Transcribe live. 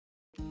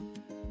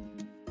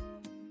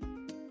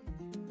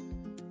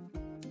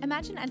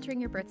Imagine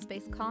entering your birth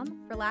space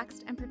calm,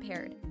 relaxed, and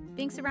prepared,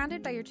 being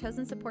surrounded by your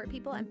chosen support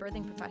people and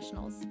birthing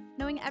professionals,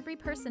 knowing every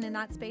person in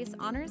that space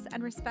honors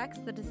and respects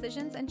the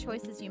decisions and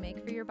choices you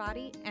make for your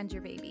body and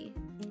your baby.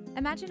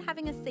 Imagine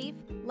having a safe,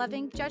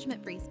 loving,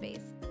 judgment-free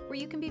space where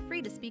you can be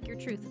free to speak your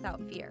truth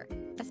without fear,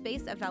 a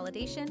space of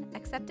validation,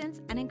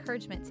 acceptance, and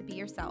encouragement to be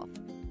yourself.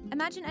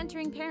 Imagine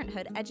entering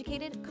parenthood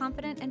educated,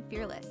 confident, and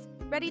fearless,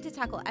 ready to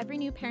tackle every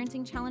new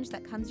parenting challenge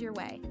that comes your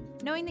way,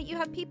 knowing that you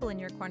have people in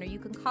your corner you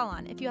can call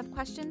on if you have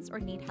questions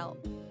or need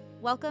help.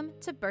 Welcome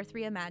to Birth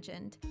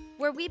Reimagined,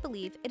 where we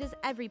believe it is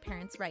every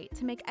parent's right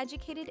to make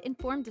educated,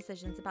 informed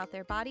decisions about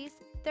their bodies,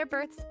 their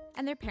births,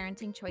 and their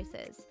parenting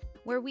choices.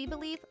 Where we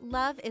believe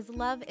love is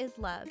love is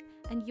love,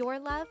 and your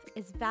love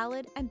is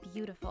valid and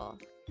beautiful.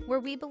 Where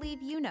we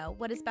believe you know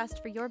what is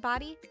best for your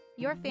body,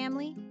 your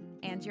family,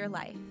 and your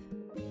life.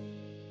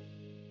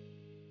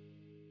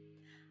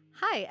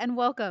 Hi, and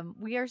welcome.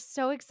 We are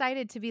so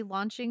excited to be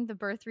launching the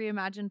Birth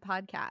Reimagined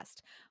podcast.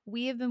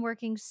 We have been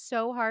working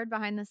so hard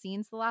behind the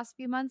scenes the last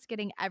few months,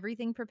 getting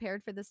everything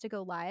prepared for this to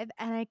go live,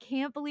 and I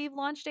can't believe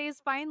launch day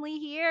is finally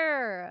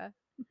here.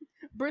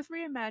 Birth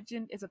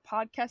Reimagined is a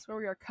podcast where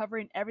we are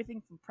covering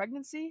everything from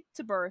pregnancy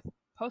to birth,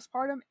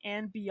 postpartum,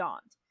 and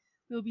beyond.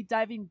 We will be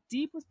diving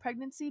deep with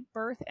pregnancy,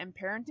 birth, and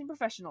parenting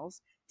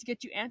professionals to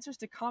get you answers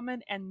to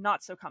common and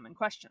not so common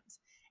questions,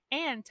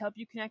 and to help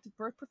you connect with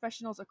birth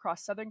professionals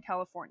across Southern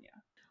California.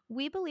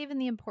 We believe in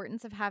the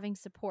importance of having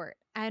support,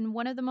 and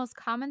one of the most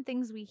common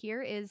things we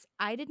hear is,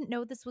 I didn't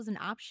know this was an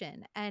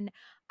option, and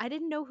I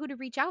didn't know who to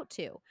reach out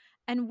to,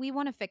 and we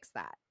want to fix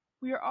that.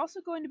 We are also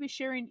going to be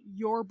sharing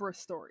your birth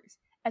stories.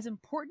 As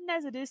important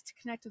as it is to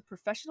connect with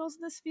professionals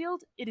in this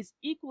field, it is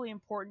equally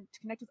important to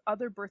connect with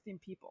other birthing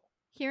people.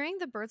 Hearing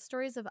the birth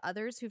stories of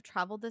others who've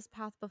traveled this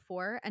path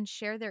before and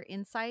share their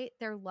insight,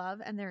 their love,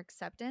 and their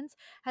acceptance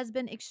has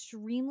been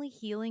extremely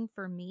healing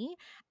for me,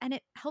 and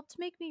it helped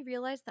make me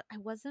realize that I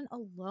wasn't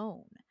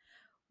alone.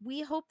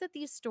 We hope that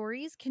these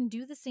stories can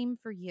do the same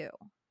for you.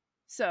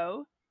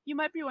 So, you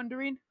might be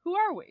wondering, who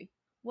are we?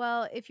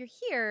 Well, if you're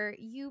here,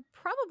 you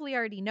probably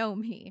already know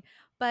me.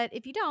 But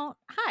if you don't,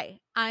 hi,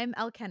 I'm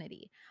Elle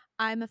Kennedy.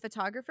 I'm a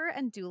photographer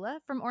and doula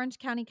from Orange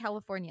County,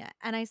 California,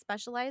 and I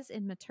specialize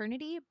in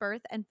maternity,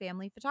 birth, and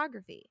family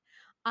photography.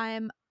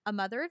 I'm a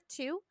mother of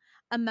two,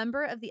 a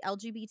member of the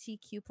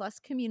LGBTQ plus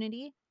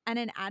community, and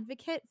an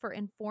advocate for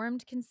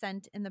informed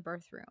consent in the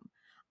birth room.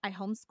 I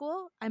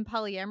homeschool, I'm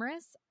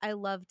polyamorous, I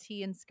love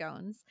tea and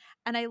scones,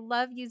 and I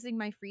love using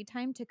my free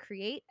time to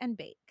create and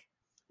bake.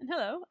 And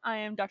hello, I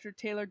am Dr.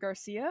 Taylor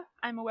Garcia.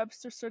 I'm a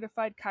Webster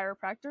certified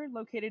chiropractor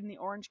located in the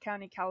Orange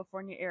County,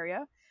 California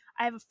area.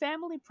 I have a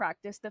family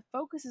practice that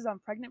focuses on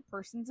pregnant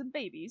persons and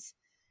babies,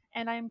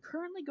 and I am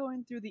currently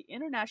going through the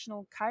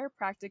International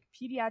Chiropractic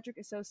Pediatric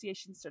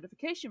Association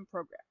certification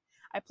program.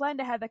 I plan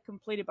to have that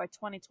completed by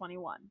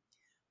 2021.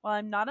 While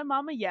I'm not a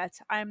mama yet,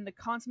 I am the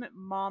consummate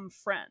mom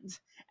friend,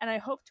 and I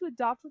hope to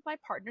adopt with my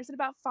partners in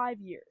about 5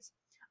 years.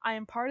 I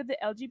am part of the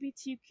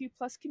LGBTQ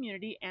plus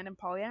community and am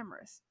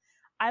polyamorous.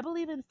 I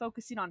believe in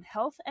focusing on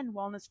health and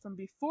wellness from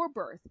before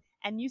birth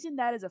and using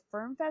that as a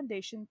firm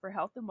foundation for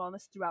health and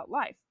wellness throughout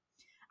life.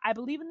 I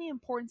believe in the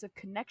importance of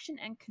connection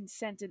and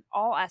consent in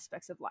all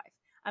aspects of life.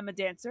 I'm a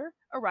dancer,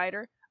 a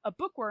writer, a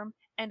bookworm,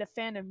 and a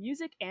fan of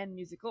music and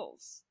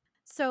musicals.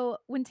 So,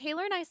 when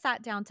Taylor and I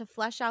sat down to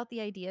flesh out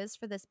the ideas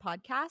for this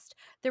podcast,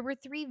 there were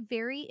three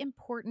very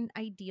important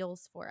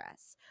ideals for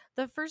us.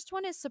 The first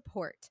one is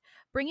support,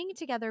 bringing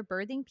together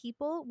birthing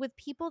people with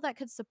people that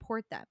could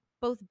support them,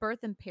 both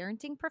birth and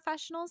parenting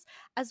professionals,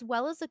 as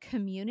well as a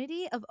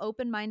community of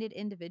open minded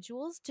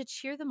individuals to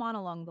cheer them on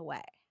along the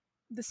way.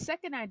 The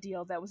second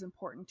ideal that was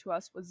important to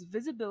us was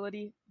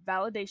visibility,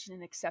 validation,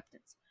 and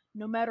acceptance.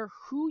 No matter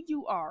who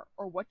you are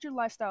or what your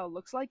lifestyle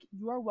looks like,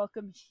 you are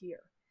welcome here.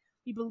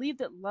 We believe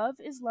that love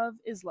is love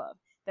is love,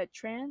 that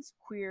trans,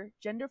 queer,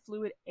 gender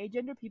fluid,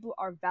 agender people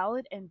are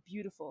valid and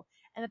beautiful,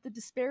 and that the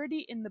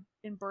disparity in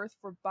birth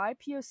for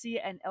BIPOC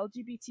and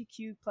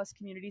LGBTQ plus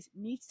communities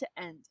needs to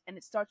end, and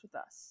it starts with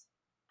us.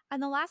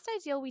 And the last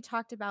ideal we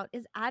talked about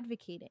is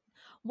advocating.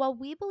 While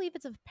we believe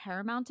it's of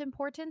paramount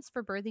importance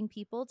for birthing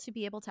people to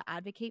be able to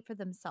advocate for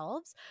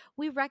themselves,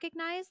 we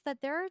recognize that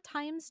there are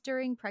times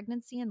during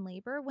pregnancy and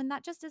labor when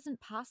that just isn't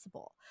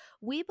possible.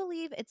 We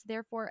believe it's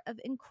therefore of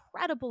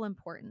incredible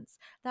importance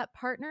that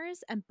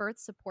partners and birth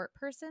support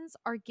persons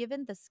are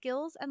given the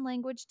skills and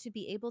language to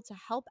be able to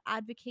help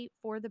advocate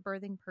for the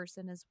birthing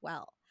person as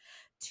well.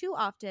 Too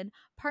often,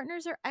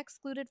 partners are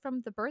excluded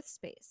from the birth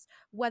space,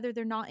 whether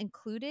they're not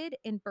included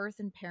in birth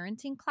and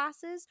parenting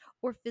classes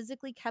or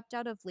physically kept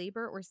out of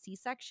labor or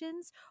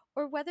C-sections,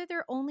 or whether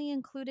they're only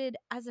included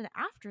as an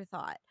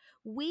afterthought.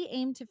 We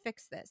aim to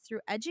fix this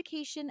through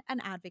education and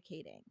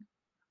advocating.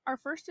 Our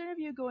first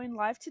interview going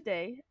live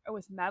today are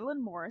with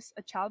Madeline Morris,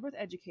 a childbirth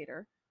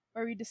educator,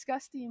 where we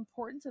discuss the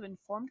importance of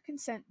informed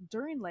consent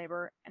during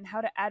labor and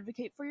how to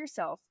advocate for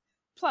yourself.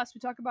 Plus, we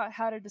talk about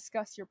how to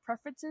discuss your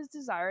preferences,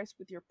 desires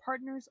with your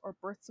partners or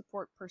birth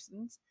support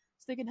persons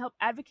so they can help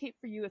advocate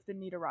for you if the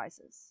need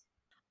arises.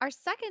 Our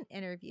second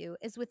interview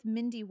is with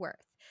Mindy Worth.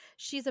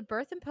 She's a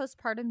birth and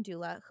postpartum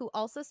doula who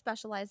also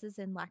specializes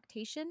in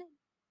lactation,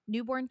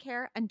 newborn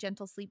care, and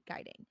gentle sleep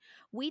guiding.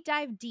 We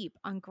dive deep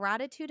on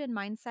gratitude and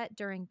mindset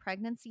during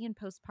pregnancy and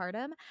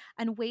postpartum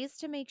and ways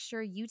to make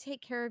sure you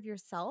take care of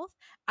yourself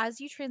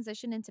as you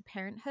transition into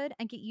parenthood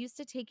and get used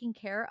to taking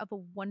care of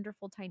a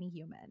wonderful tiny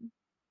human.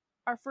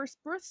 Our first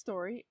birth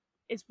story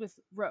is with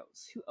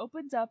Rose, who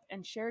opens up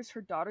and shares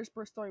her daughter's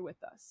birth story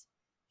with us.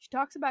 She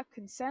talks about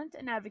consent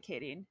and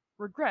advocating,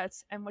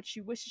 regrets, and what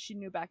she wishes she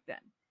knew back then,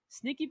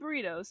 sneaky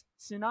burritos,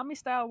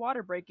 tsunami-style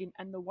water breaking,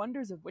 and the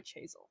wonders of witch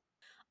hazel.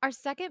 Our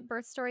second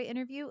birth story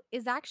interview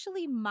is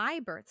actually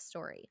my birth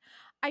story.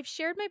 I've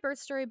shared my birth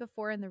story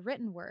before in the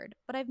written word,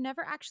 but I've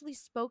never actually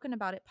spoken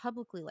about it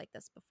publicly like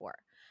this before.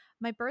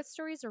 My birth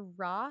stories are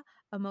raw,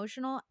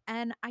 emotional,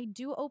 and I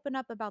do open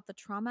up about the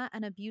trauma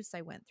and abuse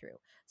I went through.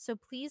 So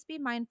please be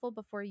mindful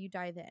before you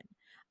dive in.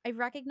 I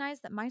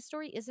recognize that my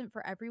story isn't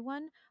for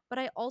everyone, but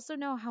I also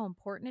know how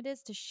important it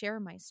is to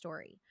share my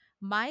story.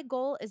 My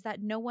goal is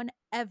that no one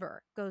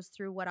ever goes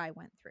through what I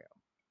went through.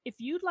 If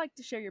you'd like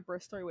to share your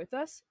birth story with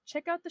us,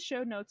 check out the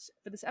show notes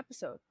for this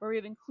episode, where we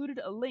have included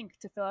a link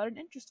to fill out an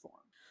interest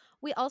form.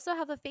 We also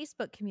have a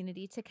Facebook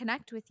community to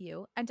connect with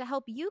you and to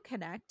help you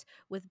connect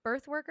with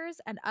birth workers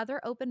and other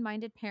open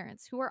minded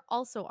parents who are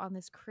also on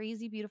this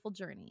crazy, beautiful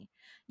journey.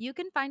 You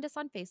can find us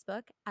on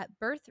Facebook at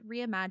Birth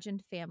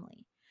Reimagined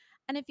Family.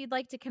 And if you'd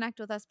like to connect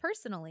with us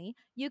personally,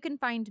 you can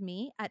find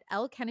me at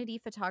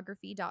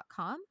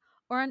lkennedyphotography.com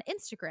or on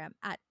Instagram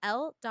at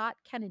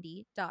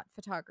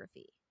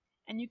l.kennedy.photography.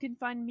 And you can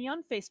find me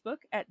on Facebook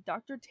at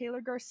Dr. Taylor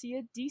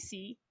Garcia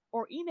DC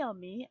or email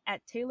me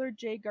at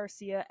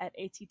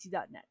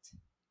taylorjgarcia@att.net.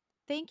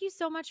 Thank you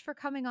so much for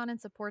coming on and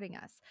supporting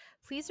us.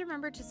 Please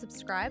remember to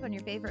subscribe on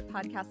your favorite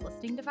podcast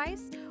listening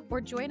device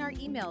or join our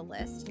email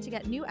list to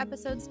get new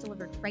episodes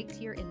delivered right to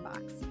your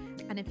inbox.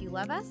 And if you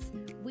love us,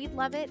 we'd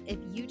love it if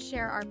you'd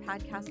share our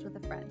podcast with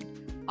a friend.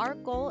 Our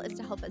goal is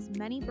to help as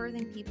many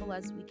birthing people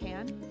as we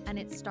can, and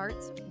it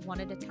starts one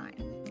at a time.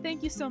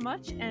 Thank you so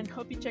much, and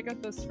hope you check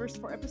out those first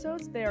 4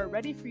 episodes. They are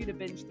ready for you to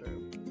binge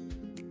through.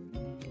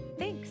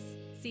 Thanks.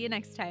 See you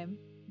next time.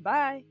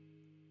 Bye!